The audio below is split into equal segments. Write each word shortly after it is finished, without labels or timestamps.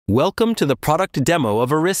Welcome to the product demo of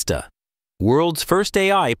Arista, world's first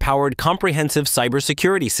AI-powered comprehensive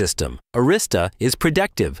cybersecurity system. Arista is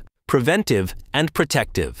predictive, preventive, and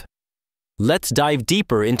protective. Let's dive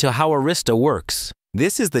deeper into how Arista works.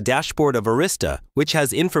 This is the dashboard of Arista, which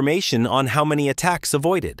has information on how many attacks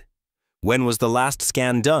avoided. When was the last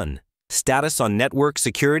scan done? Status on network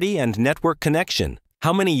security and network connection.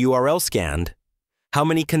 How many URL scanned? How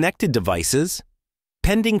many connected devices?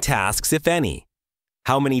 Pending tasks, if any.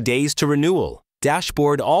 How many days to renewal?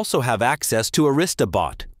 Dashboard also have access to Arista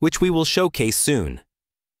Bot, which we will showcase soon.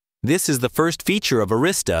 This is the first feature of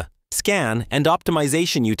Arista, Scan and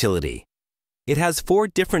Optimization Utility. It has 4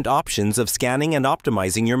 different options of scanning and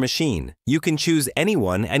optimizing your machine. You can choose any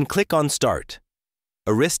one and click on Start.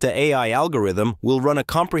 Arista AI algorithm will run a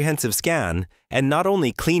comprehensive scan and not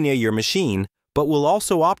only clean your machine, but will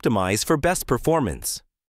also optimize for best performance.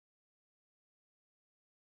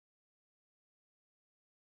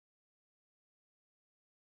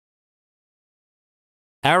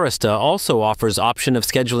 Arista also offers option of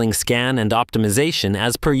scheduling scan and optimization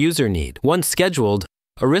as per user need. Once scheduled,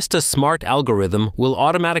 Arista's smart algorithm will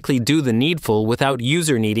automatically do the needful without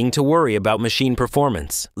user needing to worry about machine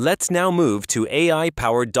performance. Let's now move to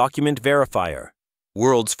AI-powered document verifier.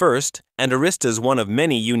 World's first, and Arista's one of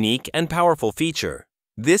many unique and powerful feature.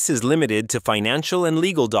 This is limited to financial and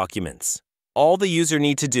legal documents. All the user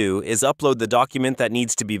need to do is upload the document that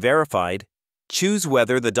needs to be verified, choose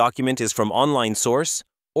whether the document is from online source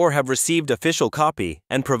or have received official copy,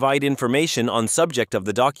 and provide information on subject of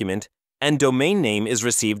the document and domain name is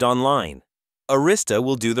received online. Arista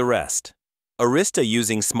will do the rest. Arista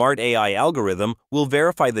using smart AI algorithm will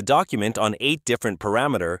verify the document on 8 different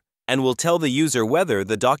parameters and will tell the user whether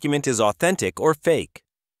the document is authentic or fake.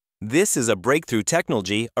 This is a breakthrough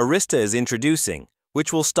technology Arista is introducing,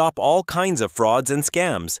 which will stop all kinds of frauds and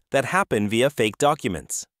scams that happen via fake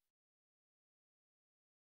documents.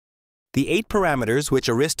 The 8 parameters which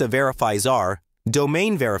Arista verifies are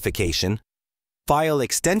domain verification, file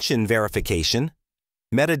extension verification,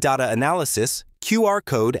 metadata analysis, QR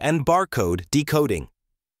code and barcode decoding,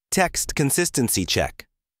 text consistency check,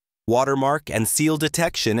 watermark and seal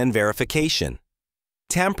detection and verification,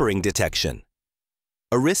 tampering detection,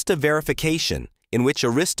 Arista verification, in which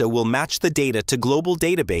Arista will match the data to global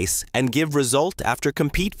database and give result after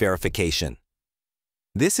complete verification.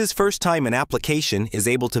 This is first time an application is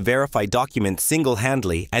able to verify documents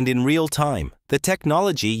single-handedly and in real time. The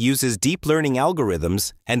technology uses deep learning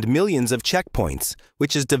algorithms and millions of checkpoints,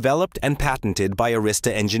 which is developed and patented by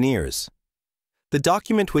Arista engineers. The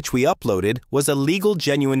document which we uploaded was a legal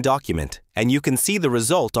genuine document, and you can see the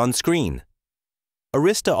result on screen.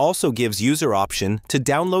 Arista also gives user option to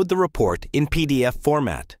download the report in PDF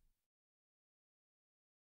format.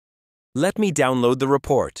 Let me download the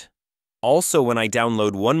report. Also, when I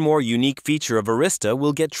download, one more unique feature of Arista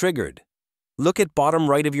will get triggered. Look at bottom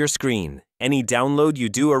right of your screen. Any download you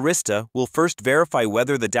do, Arista will first verify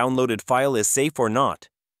whether the downloaded file is safe or not,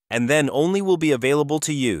 and then only will be available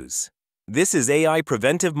to use. This is AI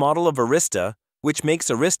preventive model of Arista, which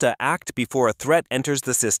makes Arista act before a threat enters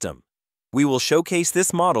the system. We will showcase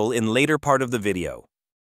this model in later part of the video.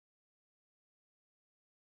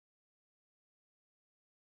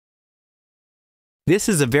 This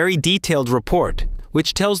is a very detailed report,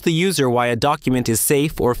 which tells the user why a document is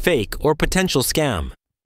safe or fake or potential scam.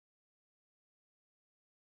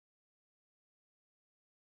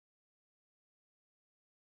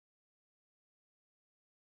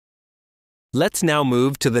 Let's now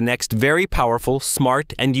move to the next very powerful,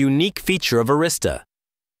 smart, and unique feature of Arista,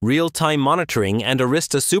 real-time monitoring and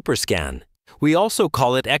Arista SuperScan. We also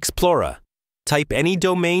call it Explora. Type any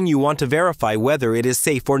domain you want to verify whether it is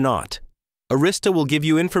safe or not. Arista will give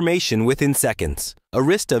you information within seconds.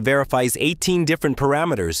 Arista verifies 18 different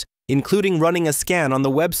parameters, including running a scan on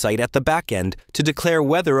the website at the backend to declare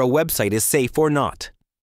whether a website is safe or not.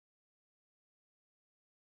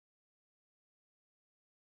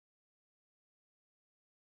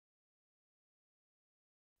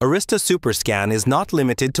 Arista SuperScan is not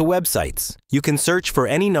limited to websites. You can search for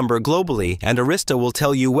any number globally, and Arista will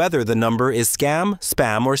tell you whether the number is scam,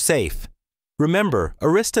 spam, or safe. Remember,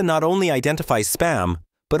 Arista not only identifies spam,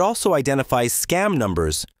 but also identifies scam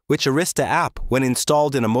numbers, which Arista app, when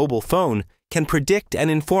installed in a mobile phone, can predict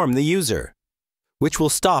and inform the user, which will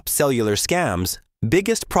stop cellular scams,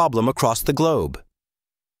 biggest problem across the globe.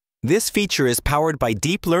 This feature is powered by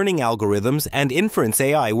deep learning algorithms and Inference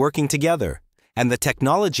AI working together, and the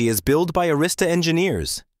technology is built by Arista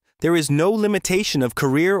engineers. There is no limitation of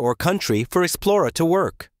career or country for Explora to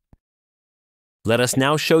work. Let us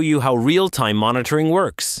now show you how real-time monitoring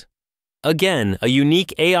works. Again, a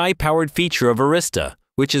unique AI-powered feature of Arista,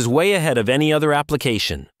 which is way ahead of any other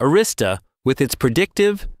application. Arista, with its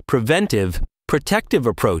predictive, preventive, protective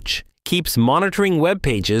approach, keeps monitoring web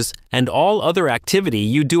pages and all other activity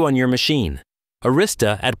you do on your machine.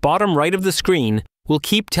 Arista, at bottom right of the screen, will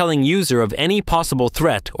keep telling user of any possible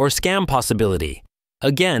threat or scam possibility.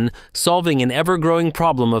 Again, solving an ever-growing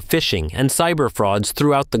problem of phishing and cyber frauds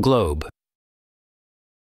throughout the globe.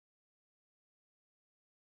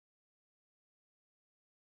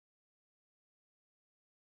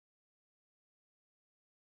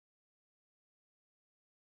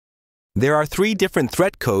 There are 3 different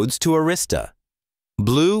threat codes to Arista: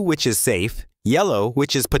 blue, which is safe, yellow,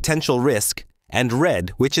 which is potential risk, and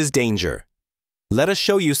red, which is danger. Let us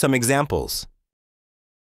show you some examples.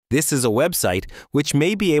 This is a website which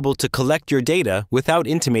may be able to collect your data without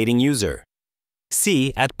intimating user.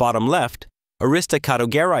 See, at bottom left, Arista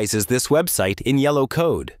categorizes this website in yellow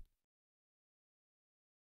code.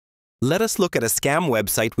 Let us look at a scam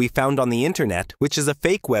website we found on the internet, which is a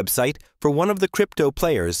fake website for one of the crypto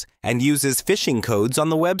players and uses phishing codes on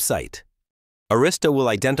the website. Arista will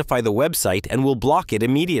identify the website and will block it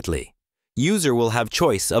immediately. User will have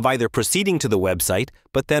choice of either proceeding to the website,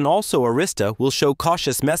 but then also Arista will show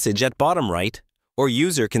cautious message at bottom right, or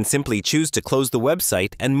user can simply choose to close the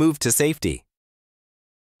website and move to safety.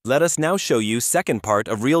 Let us now show you second part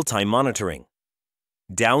of real-time monitoring.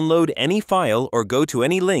 Download any file or go to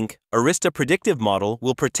any link, Arista predictive model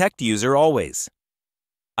will protect user always.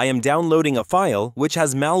 I am downloading a file which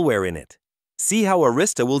has malware in it. See how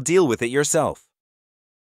Arista will deal with it yourself.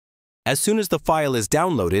 As soon as the file is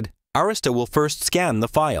downloaded, Arista will first scan the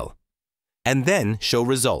file, and then show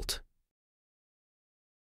result.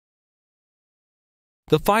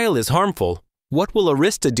 The file is harmful. What will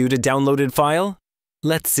Arista do to downloaded file?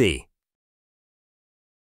 Let's see.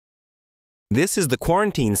 This is the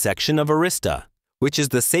quarantine section of Arista, which is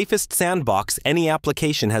the safest sandbox any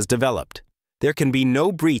application has developed. There can be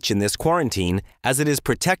no breach in this quarantine as it is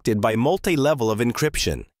protected by multi-level of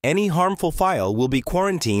encryption. Any harmful file will be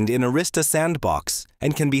quarantined in Arista sandbox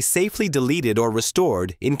and can be safely deleted or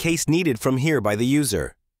restored in case needed from here by the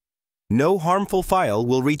user. No harmful file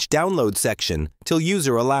will reach download section till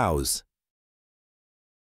user allows.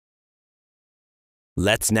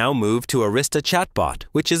 Let's now move to Arista Chatbot,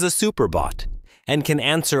 which is a superbot, and can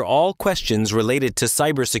answer all questions related to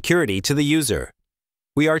cybersecurity to the user.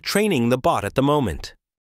 We are training the bot at the moment.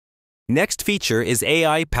 Next feature is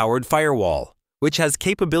AI-powered firewall, which has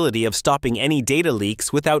capability of stopping any data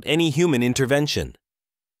leaks without any human intervention.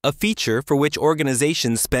 A feature for which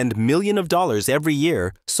organizations spend millions of dollars every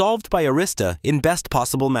year, solved by Arista in best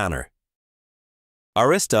possible manner.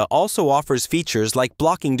 Arista also offers features like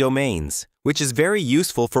blocking domains, which is very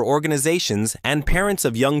useful for organizations and parents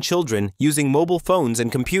of young children using mobile phones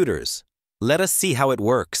and computers. Let us see how it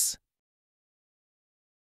works.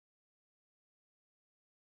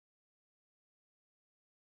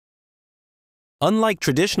 Unlike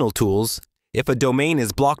traditional tools, if a domain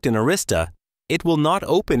is blocked in Arista, it will not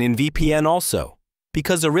open in VPN also,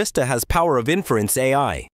 because Arista has power of inference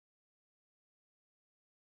AI.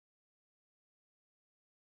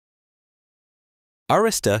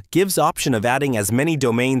 Arista gives option of adding as many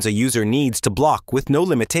domains a user needs to block with no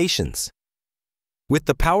limitations. With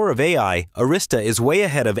the power of AI, Arista is way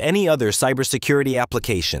ahead of any other cybersecurity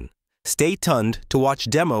application. Stay tuned to watch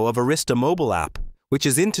demo of Arista mobile app, which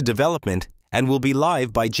is into development and will be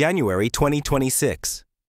live by January 2026.